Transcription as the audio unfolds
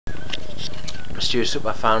Stu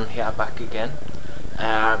Super fan here back again.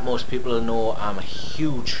 Most people know I'm a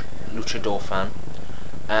huge luchadore fan,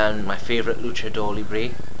 and my favourite luchadore libre.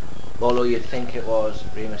 Although you'd think it was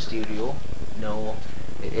Rey Mysterio, no,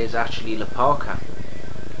 it is actually La Parka.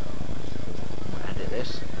 Edit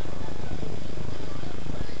this.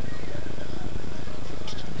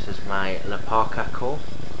 This is my La Parka caw.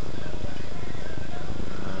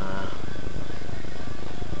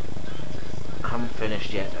 I haven't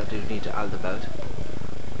finished yet. I do need to add the belt.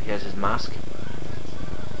 Here's his mask.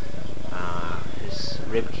 His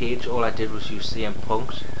rib cage. All I did was use CM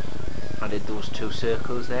Punk's. I did those two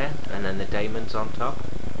circles there, and then the diamonds on top.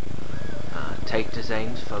 Tight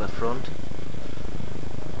designs for the front.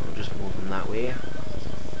 I'll just move them that way,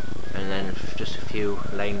 and then just a few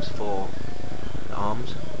lines for the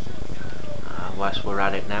arms. Whilst we're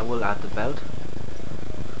at it now, we'll add the belt.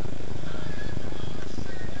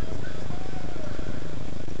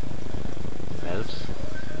 Belts.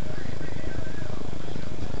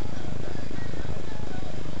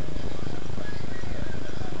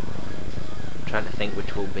 I'm trying to think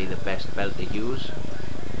which will be the best belt to use.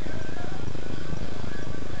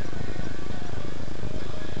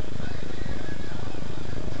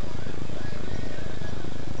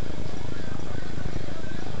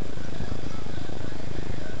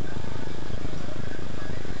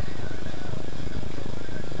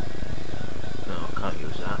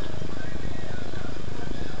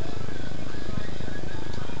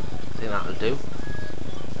 That'll do.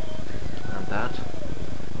 Add that.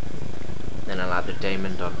 Then I'll add the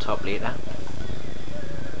diamond on top later.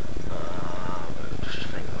 Just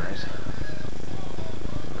think right.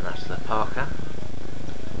 And that's the parka.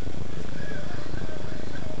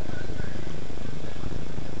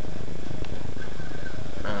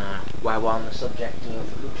 While we're on the subject of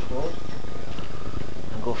luchadores,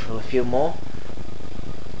 I'll go through a few more.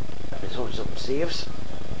 There's always up saves.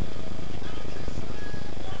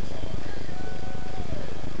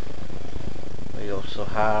 We also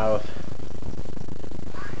have,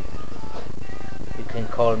 you can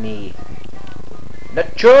call me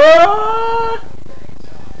Nacho!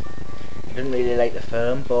 I didn't really like the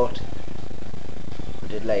film, but I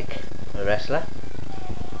did like the wrestler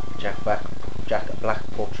Jack Black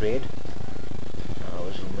portrayed.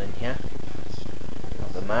 I'll zoom in here.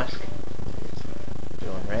 Got the mask,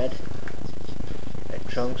 blue and red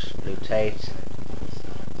trunks, blue tights,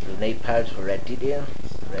 blue knee pads for red detail,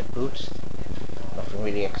 red boots. Nothing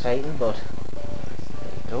really exciting, but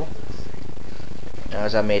there you go. Now,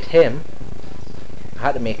 as I made him, I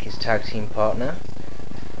had to make his tag team partner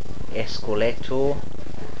Queleto,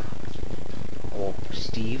 or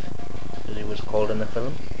Steve as he was called in the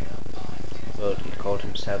film, but he called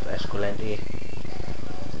himself Escalante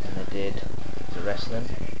and I did the wrestling.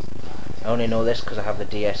 I only know this because I have the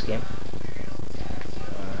DS game.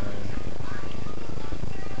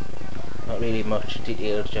 Not really much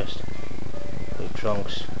detail, just blue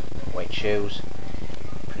trunks, white shoes.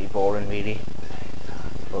 Pretty boring really,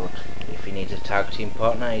 but if he needs a tag team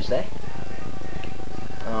partner, he's there.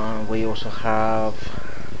 We also have,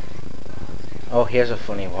 oh, here's a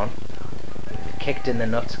funny one, the kicked in the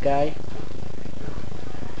nuts guy.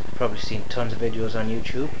 Probably seen tons of videos on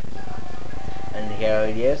YouTube, and here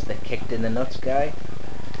he is, the kicked in the nuts guy.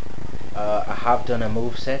 I have done a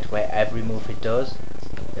move set where every move he does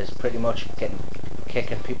is pretty much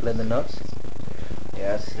kicking people in the nuts.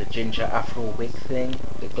 Yes, the ginger afro wig thing,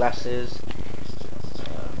 the glasses,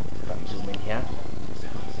 if I can zoom in here,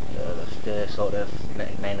 the sort of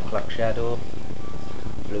 9 o'clock shadow,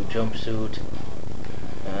 blue jumpsuit,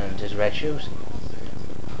 and his red shoes.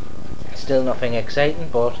 Still nothing exciting,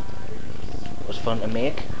 but it was fun to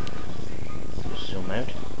make. Just zoom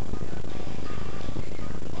out.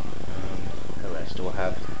 The rest do I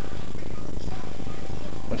have?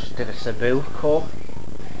 I just did a sabu caw,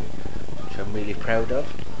 which I'm really proud of.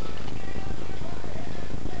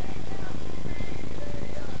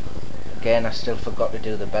 Again, I still forgot to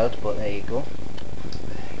do the belt, but there you go.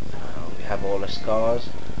 We have all the scars,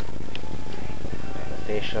 the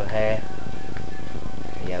facial hair,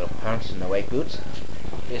 the yellow pants and the white boots.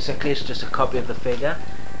 Basically it's just a copy of the figure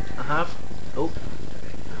I have. Oh,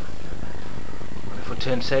 if we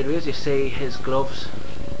turn sideways, you see his gloves.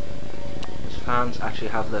 His fans actually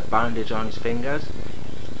have the bandage on his fingers.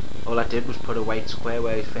 All I did was put a white square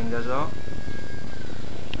where his fingers are.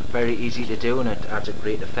 Very easy to do, and it adds a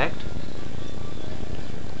great effect.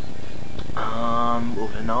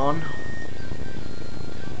 Moving on.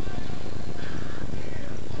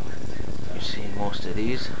 You've seen most of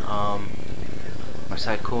these. My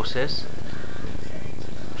psicosis.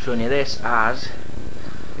 I'm showing you this as,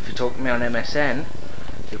 if you talk to me on MSN,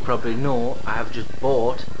 you probably know I have just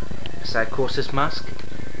bought a Psicosis mask,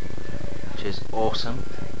 which is awesome.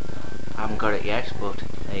 I haven't got it yet, but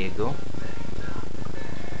there you go.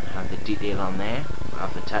 I have the detail on there, I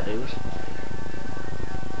have the tattoos,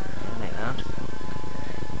 like that.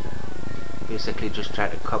 Basically just try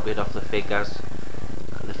to copy it off the figure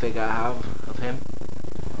I have of him,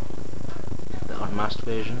 the unmasked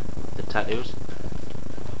version, the tattoos.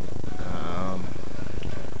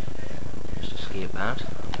 Just escape that.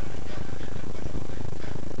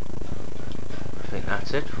 I think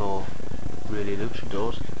that's it for really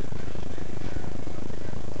luchadores.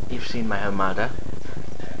 You've seen my Armada.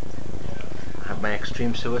 I have my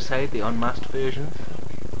Extreme Suicide, the unmasked version.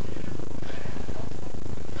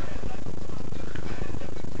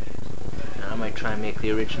 And I might try and make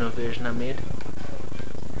the original version I made.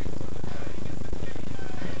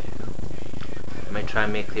 I might try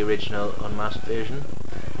and make the original unmasked version.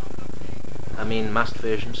 I mean masked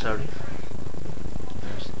version, sorry.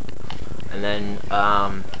 And then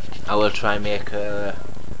I will try and make a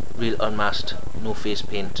real unmasked, no face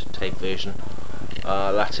paint type version.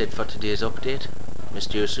 That's it for today's update.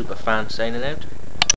 Mr. Superfan signing out.